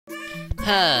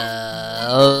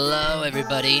Hello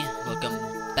everybody, welcome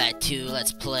back to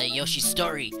Let's Play Yoshi's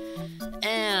Story,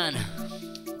 and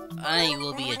I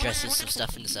will be addressing some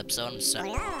stuff in this episode. I'm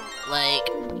sorry,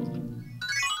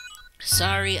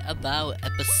 sorry about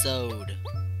episode,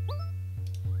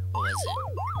 what was it?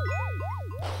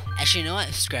 Actually, you know what,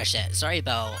 scratch that, sorry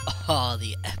about all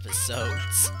the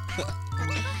episodes.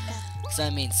 So I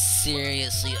mean,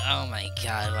 seriously, oh my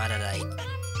god, why did I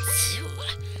do?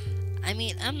 I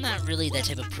mean, I'm not really that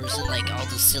type of person, like all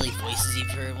those silly voices you've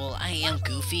heard. Well, I am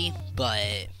goofy,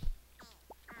 but...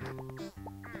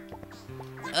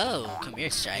 Oh, come here,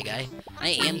 Shy Guy. I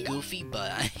am goofy,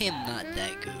 but I am not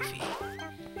that goofy.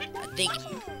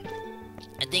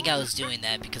 I think I was doing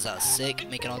that because I was sick,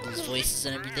 making all those voices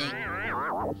and everything.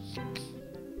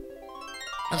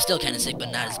 I'm still kind of sick,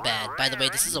 but not as bad. By the way,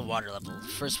 this is a water level.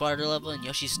 First water level in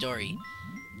Yoshi's Story.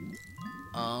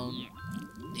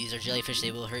 These are jellyfish,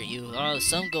 they will hurt you. Oh,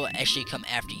 some go actually come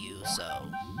after you, so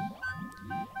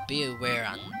be aware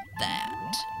on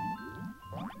that.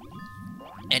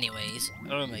 Anyways,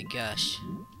 oh my gosh.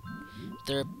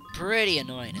 They're pretty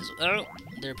annoying as well.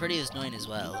 They're pretty annoying as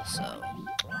well, so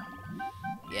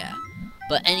yeah.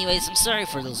 But anyways, I'm sorry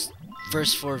for those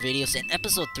first 4 videos and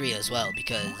episode 3 as well,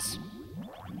 because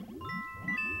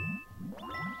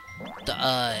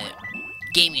the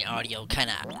gaming audio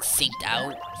kinda synced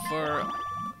out for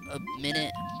a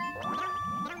minute,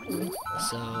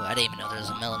 so I didn't even know there was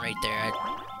a melon right there.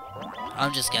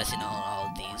 I'm just guessing on all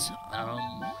of these.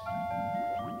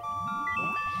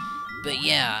 But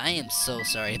yeah, I am so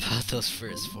sorry about those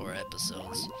first 4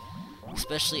 episodes,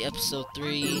 especially episode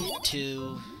 3,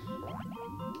 2,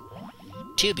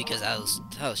 because that was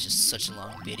just such a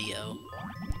long video.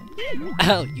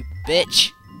 Ow, you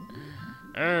bitch!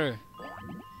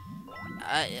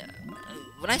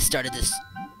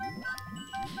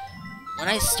 When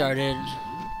I started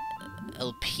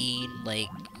LPing,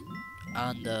 like,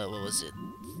 on the, what was it,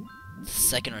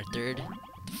 2nd or 3rd,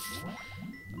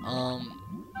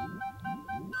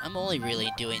 I'm only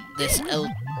really doing this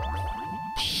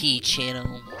LP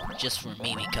channel just for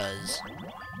me because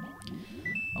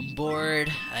I'm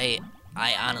bored. I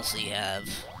honestly have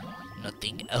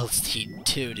nothing else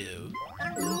to do.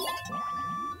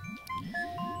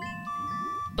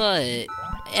 But,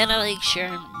 and I like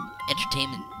sharing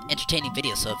entertaining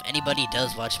videos, so if anybody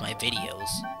does watch my videos,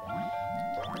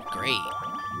 great.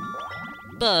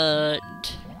 But,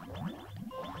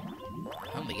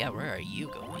 oh my god, where are you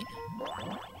going?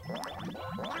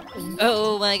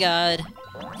 Oh my god,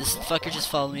 this fucker just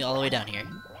followed me all the way down here.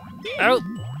 Oh,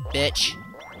 bitch.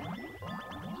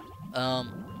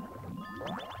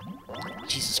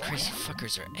 Jesus Christ, you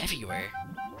fuckers are everywhere.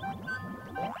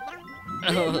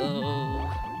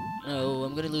 Oh,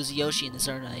 I'm gonna lose Yoshi in this,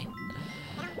 aren't I?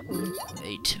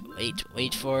 Wait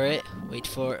for it.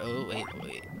 Oh, wait.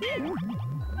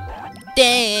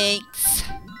 Thanks!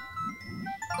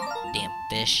 Damn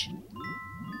fish.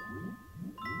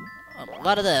 A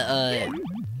lot of the,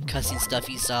 cussing stuff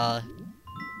you saw,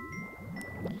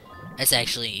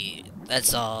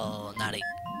 that's all not that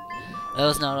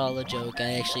was not all a joke.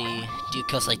 I actually do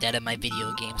cuss like that in my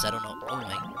video games. I don't know. Oh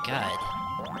my god.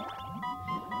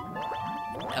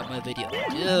 Out my video.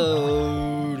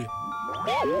 Dude!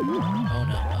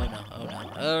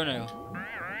 Oh no.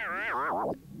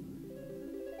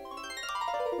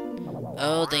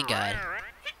 Oh, thank god.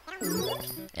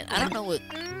 And I don't know what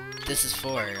this is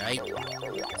for. I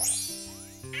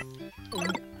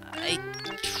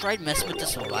tried messing with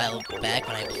this a while back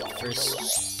when I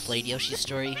first played Yoshi's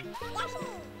Story,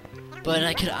 but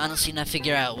I could honestly not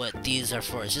figure out what these are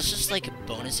for. Is this just like a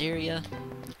bonus area?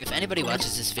 If anybody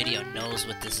watches this video knows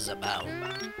what this is about,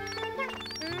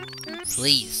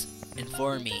 please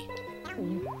inform me.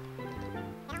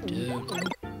 Dude. Alright,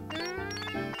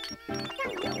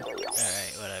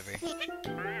 whatever.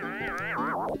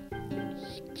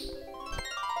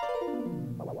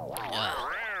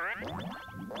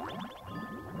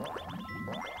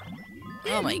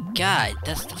 Oh my god,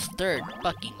 that's the 3rd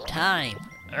fucking time.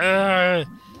 Oh,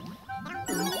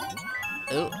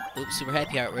 oops, super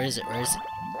happy heart. Where is it?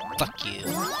 Fuck you.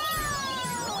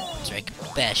 So I can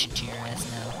bash into your ass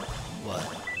now. What?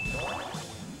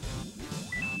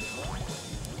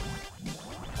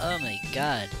 Oh my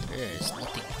god, there's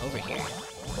nothing over here.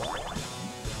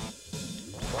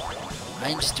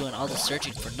 I'm just doing all the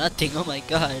searching for nothing, oh my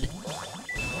god.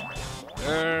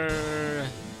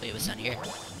 Wait, what's down here?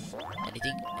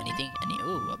 Anything?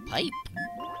 Ooh, a pipe.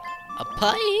 A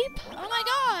pipe? Oh my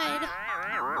god!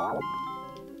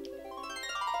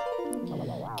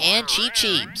 And Cheep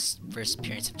Cheeps. First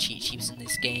appearance of Cheep Cheeps in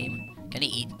this game. Can I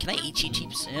eat Cheep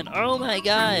Cheeps? And oh my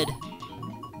god!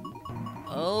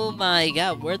 Oh my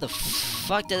god, where the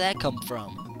fuck did that come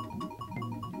from?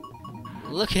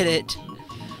 Look at it.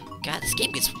 God, this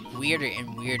game gets weirder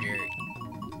and weirder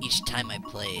each time I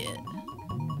play it.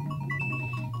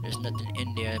 There's nothing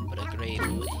in there but a grape.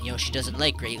 And Yoshi doesn't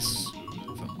like grapes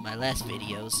from my last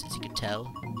videos, as you can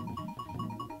tell.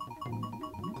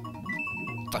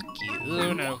 Fuck you.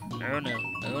 Oh no. Oh no.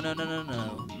 Oh no, no, no,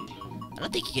 no. I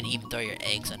don't think you can even throw your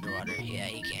eggs underwater. Yeah,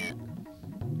 you can't.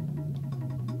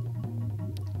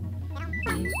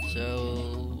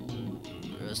 So...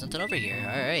 there's nothing over here.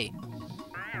 Alright.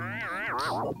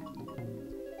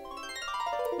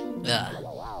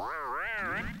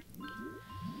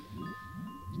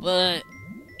 But...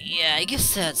 yeah, I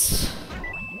guess that's...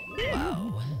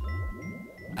 wow.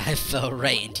 I fell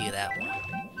right into that one.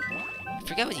 I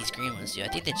forgot what these green ones do. I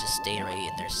think they just stay right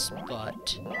in their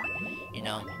spot. You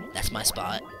know, that's my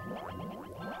spot.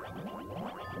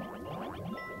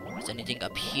 Is there anything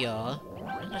up here?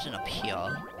 There's nothing up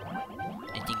here.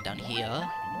 Anything down here?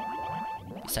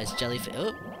 Besides jellyfish.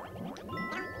 Oh!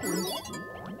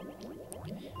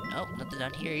 Nope, nothing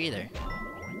down here either.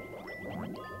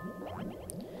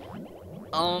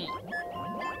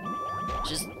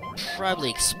 Just probably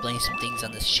explain some things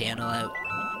on this channel.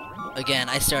 Again,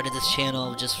 I started this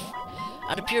channel just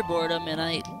out of pure boredom, and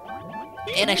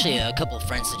actually a couple of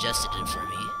friends suggested it for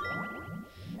me.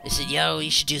 They said, yo,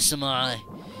 you should do some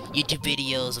YouTube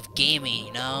videos of gaming,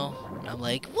 you know? And I'm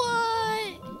like,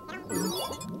 what?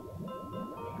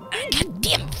 God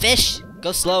damn fish!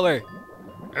 Go slower!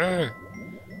 Urgh.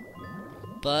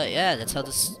 But yeah, that's how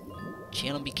this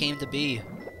channel became to be.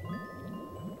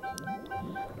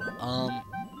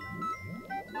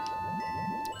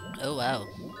 Oh wow.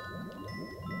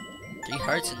 3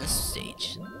 hearts in this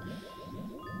stage.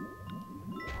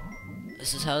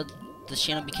 This is how this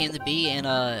channel became to be, and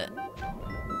I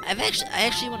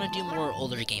actually want to do more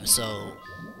older games, so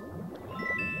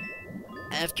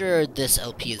after this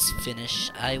LP is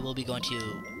finished, I will be going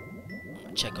to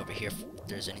check over here if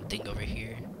there's anything over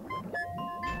here.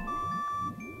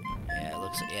 Yeah, it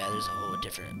looks like, yeah, there's a whole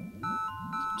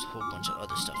bunch of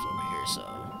other stuff over here, so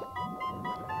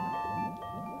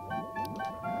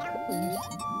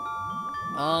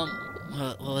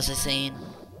what was I saying?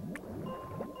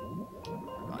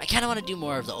 I kind of want to do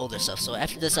more of the older stuff, so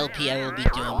after this LP I will be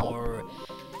doing more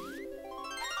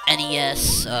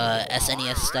NES,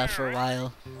 SNES stuff for a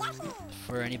while,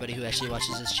 for anybody who actually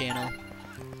watches this channel.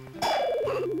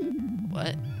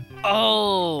 What?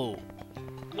 Oh!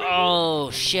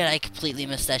 Oh, shit, I completely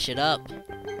messed that shit up.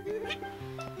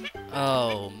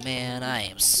 Oh, man, I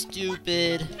am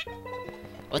stupid.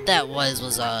 What that was,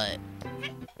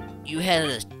 you had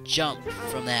to jump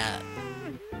from that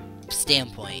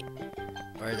standpoint,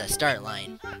 or that start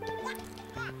line.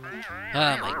 Oh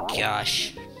my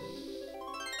gosh.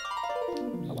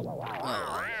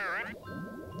 Oh.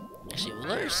 Actually,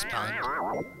 will it respawn?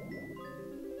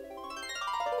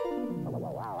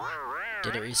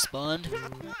 Did it respawn?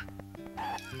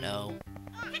 No.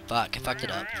 Fuck, I fucked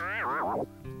it up.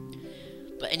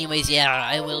 But anyways, yeah,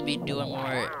 I will be doing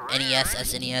more NES,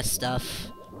 SNES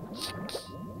stuff.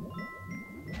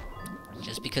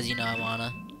 Just because, you know, I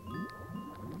wanna.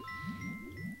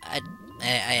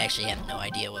 I actually have no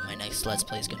idea what my next Let's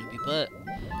Play is gonna be, but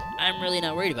I'm really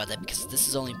not worried about that because this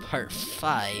is only part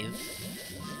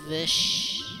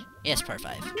 5-ish. Yes, part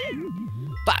 5.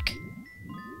 Fuck!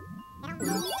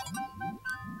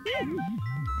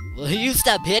 Will you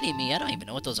stop hitting me? I don't even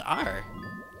know what those are.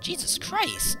 Jesus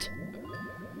Christ.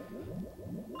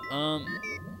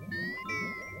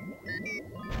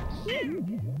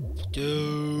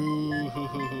 Dude.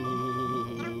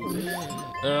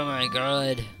 Oh my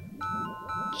god.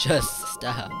 Just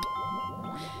stop.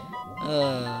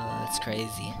 That's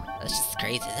crazy. That's just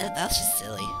crazy. That's just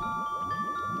silly.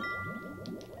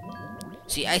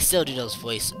 See, I still do those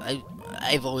voices.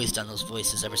 I've always done those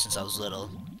voices ever since I was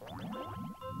little.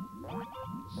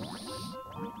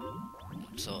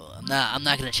 So I'm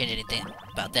not gonna change anything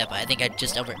about that, but I think I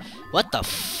just what the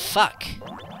fuck?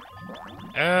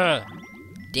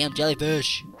 Damn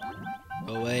jellyfish!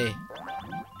 Go away.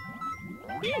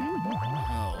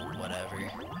 Oh, whatever.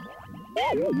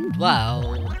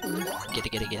 Wow. Get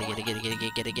it.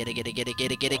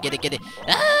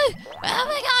 Ah! Oh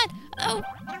my god! Oh!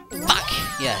 Fuck!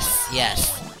 Yes.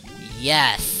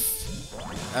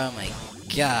 Oh my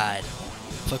god.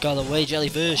 Fuck all the way,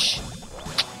 jellyfish!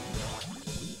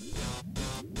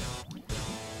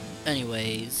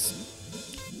 Anyways.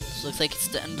 This looks like it's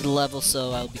the end of the level,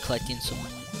 so I'll be collecting some...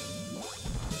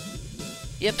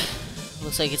 Yep.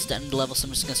 Looks like it's the end of the level, so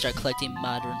I'm just gonna start collecting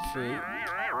modern fruit.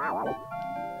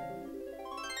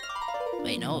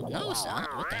 Wait, no, it's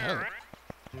not. What the hell?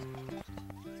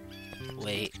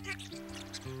 Wait.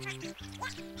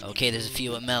 Okay, there's a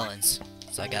few with melons.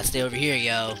 So I gotta stay over here,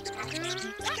 yo.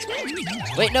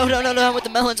 Wait, no, I'm with the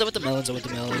melons, I'm with the melons. Give me the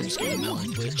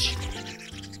melon, bitch.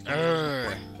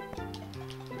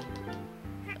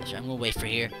 I'm gonna wait for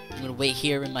here. I'm gonna wait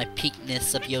here in my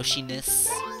peakness of Yoshi-ness.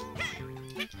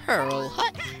 Hurl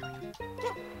hut.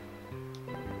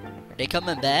 Are they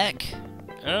coming back?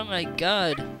 Oh my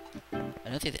god. I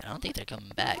don't think they're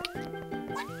coming back.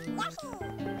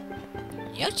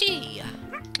 Yoshi!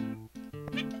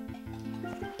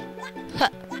 Ha!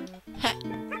 Ha!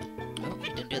 Oh, he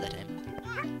didn't do that time.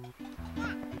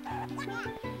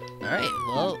 Alright,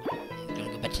 well, I'm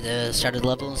gonna go back to the start of the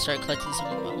level and start collecting some.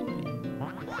 Oh,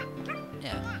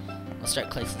 yeah, I'll start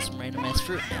collecting some random ass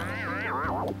fruit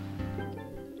now.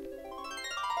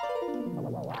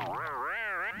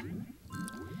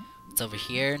 It's over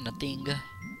here, nothing.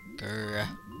 Grr.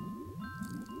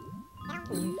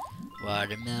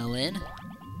 Watermelon.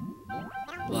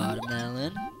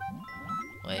 Watermelon.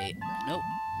 Wait, nope.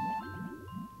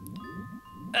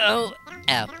 Oh,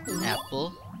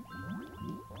 apple.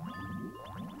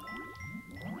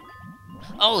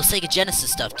 Oh, Sega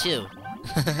Genesis stuff too.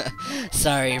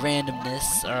 Sorry,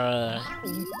 randomness.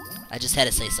 I just had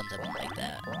to say something like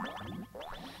that.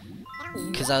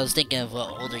 Because I was thinking of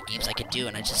what older games I could do,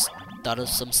 and I just thought of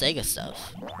some Sega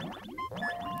stuff.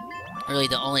 Really,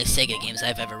 the only Sega games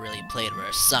I've ever really played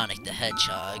were Sonic the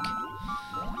Hedgehog.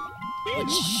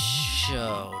 Which,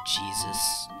 oh,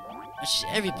 Jesus. Which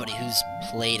everybody who's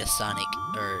played a Sonic,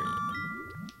 or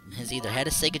has either had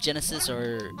a Sega Genesis,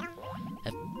 or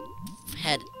have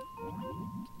had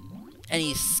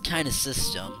any kind of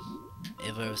system.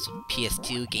 If it was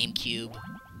PS2, GameCube,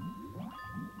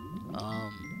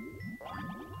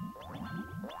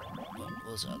 what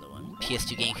was the other one?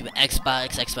 PS2, GameCube,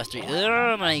 Xbox 3,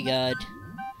 oh my god.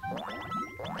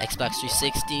 Xbox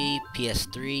 360,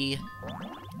 PS3,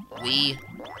 Wii.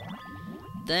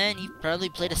 Then you probably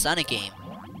played a Sonic game.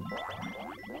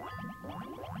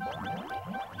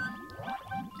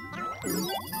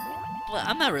 Well,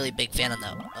 I'm not really a big fan of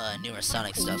the newer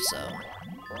Sonic stuff, so.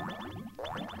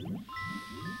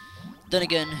 Then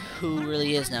again, who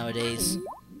really is nowadays?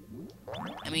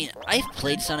 I mean, I've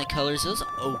played Sonic Colors, it was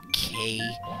okay.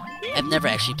 I've never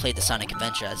actually played the Sonic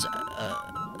Adventure as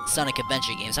Sonic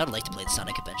Adventure games. I would like to play the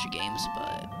Sonic Adventure games,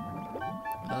 but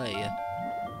oh yeah.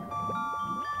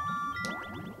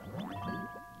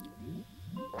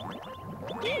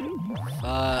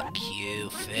 Fuck you,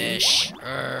 fish.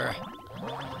 Urgh.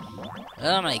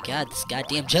 Oh my god, this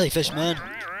goddamn jellyfish, man.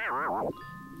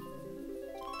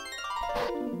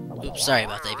 Oops, sorry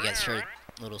about that. If you guys heard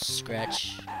a little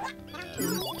scratch,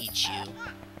 eat you.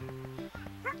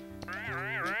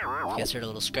 If you guys heard a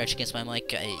little scratch against my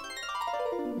mic,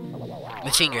 my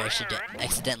finger actually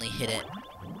accidentally hit it.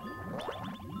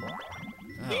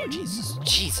 Oh,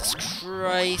 Jesus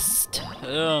Christ.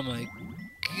 Oh my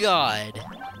god.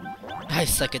 I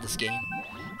suck at this game.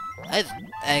 I've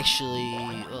actually,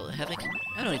 well, I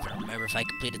don't even remember if I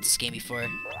completed this game before.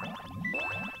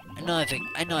 I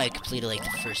know I completed like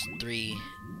the first 3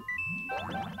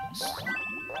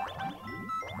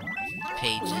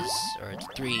 pages, or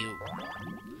 3,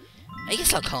 I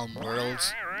guess I'll call them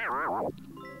worlds.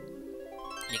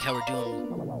 Like how we're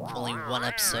doing only 1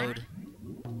 episode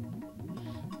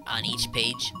on each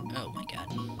page. Oh my god.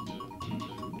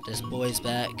 This boy's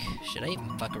back. Should I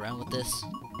even fuck around with this?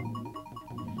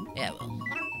 Yeah, well.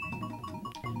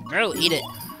 Oh, eat it!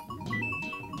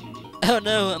 Oh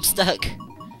no, I'm stuck!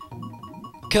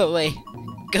 Go away!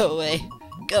 Go away!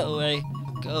 Go away!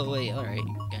 Go away! Alright,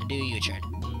 gonna do a U-turn.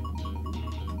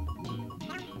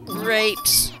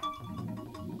 Grapes!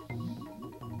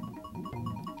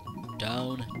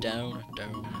 Down, down,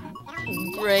 down.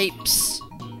 Grapes!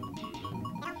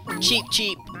 Cheap,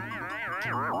 cheap!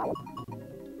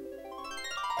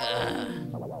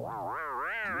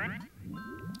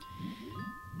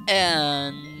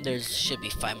 And there should be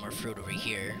 5 more fruit over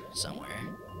here somewhere.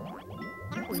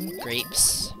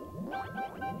 Grapes.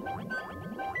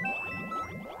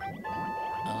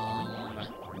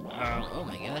 Oh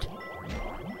my god.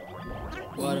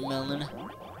 Watermelon.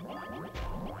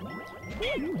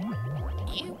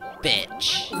 You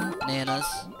bitch. Bananas.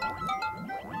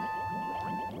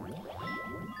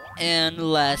 And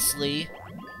lastly,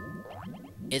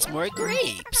 it's more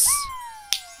grapes.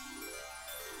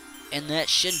 And that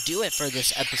should do it for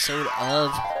this episode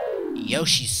of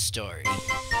Yoshi's Story.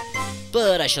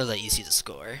 But I shall let you see the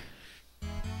score.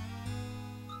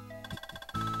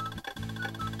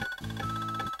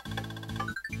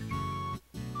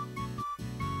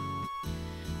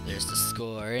 There's the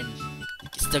score, and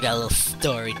still got a little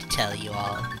story to tell you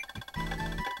all.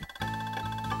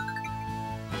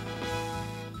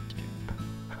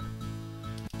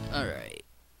 Alright.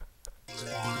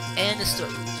 And the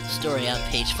story on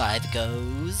page 5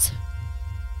 goes...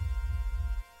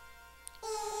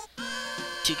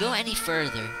 To go any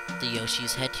further, the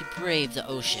Yoshis had to brave the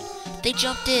ocean. They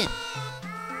jumped in!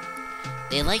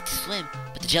 They liked to swim,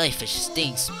 but the jellyfish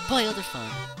stings spoiled their fun.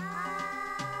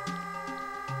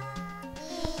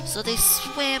 So they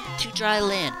swam to dry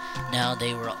land. Now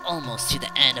they were almost to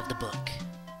the end of the book.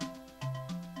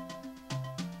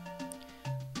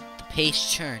 The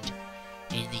page turned,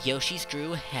 and the Yoshis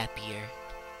grew happier.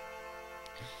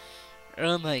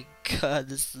 Oh my god,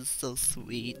 this is so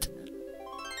sweet.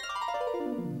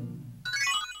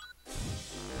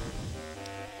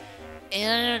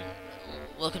 And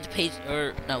welcome to page,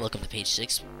 or not welcome to page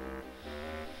 6.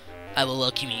 I will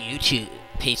welcome you to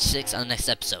page 6 on the next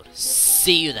episode.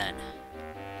 See you then.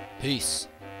 Peace.